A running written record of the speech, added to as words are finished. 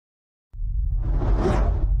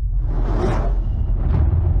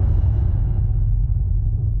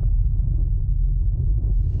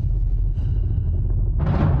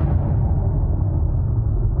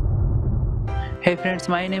Hey friends,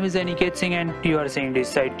 my name is Aniket Singh and you are seeing this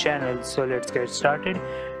side channel. So let's get started.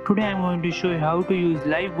 Today I am going to show you how to use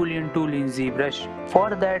live boolean tool in Zbrush.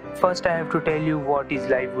 For that, first I have to tell you what is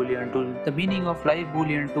live boolean tool. The meaning of live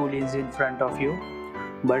boolean tool is in front of you.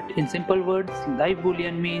 But in simple words, live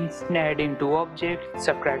boolean means adding two objects,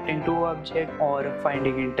 subtracting two objects, or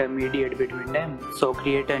finding intermediate between them. So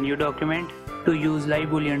create a new document. To use live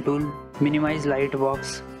boolean tool, minimize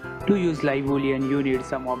lightbox. To use live boolean, you need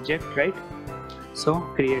some object, right? So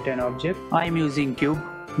create an object. I am using cube,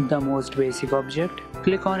 the most basic object.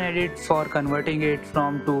 Click on edit for converting it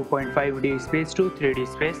from 2.5D space to 3D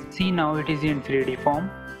space. See, now it is in 3D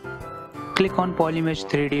form. Click on polymesh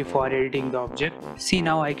 3D for editing the object. See,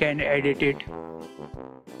 now I can edit it.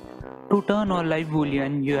 To turn on live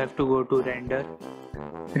boolean, you have to go to render,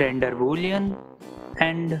 render boolean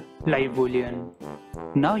and live boolean.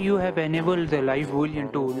 Now you have enabled the live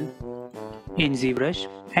boolean tool in Zbrush,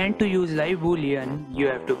 and to use live boolean you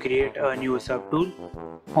have to create a new subtool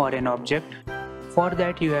or an object. For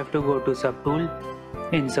that you have to go to subtool,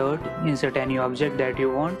 insert any object that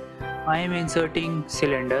you want. I am inserting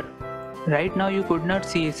cylinder. Right now you could not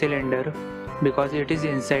see cylinder because it is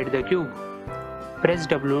inside the cube. Press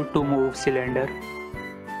W to move cylinder.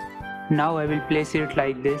 Now I will place it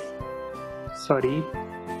like this. Sorry,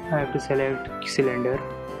 I have to select cylinder.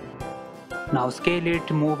 Now scale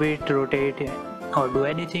it, move it, rotate or do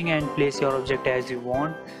anything and place your object as you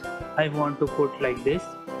want. I want to put like this.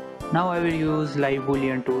 Now I will use live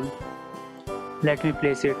boolean tool. Let me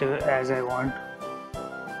place it as I want.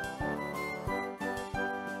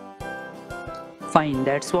 Fine,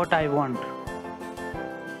 that's what I want.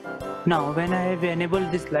 Now when I have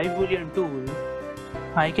enabled this live boolean tool,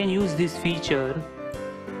 I can use this feature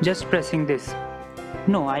just pressing this.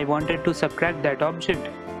 No, I wanted to subtract that object.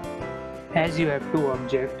 As you have two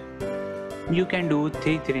objects, you can do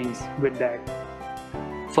three things with that.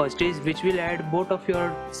 First is which will add both of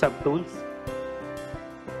your subtools.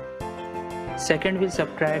 Second will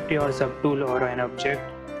subtract your subtool or an object.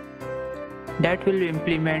 That will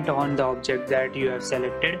implement on the object that you have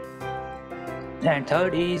selected. And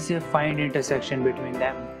third is find intersection between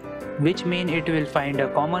them, which means it will find a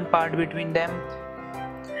common part between them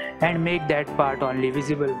and make that part only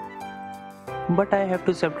visible. But I have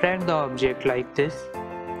to subtract the object like this,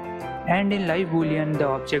 and in live boolean the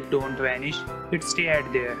object don't vanish, it stay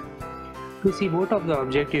at there. To see both of the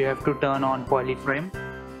object you have to turn on polyframe.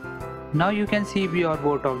 Now you can see your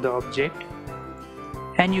both of the object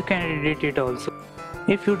and you can edit it also.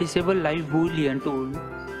 If you disable live boolean tool,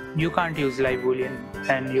 you can't use live boolean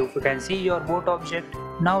and you can see your both object.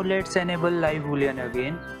 Now let's enable live boolean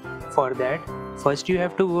again. For that, first you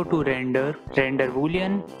have to go to render, render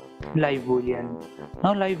boolean, live boolean.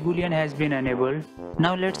 Now live boolean has been enabled.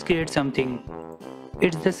 Now let's create something.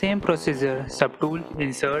 It's the same procedure. Subtool,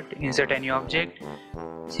 insert any object,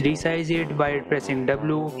 resize it by pressing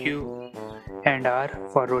W, Q and R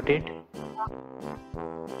for rotate.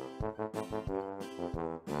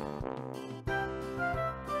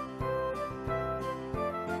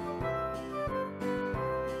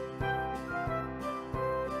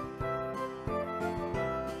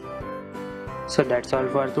 So that's all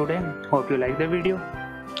for today. Hope you like the video.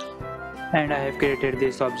 And I have created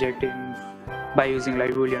this object by using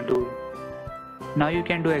live boolean tool. Now you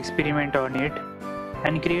can do experiment on it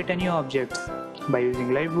and create any objects by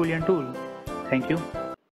using live boolean tool. Thank you.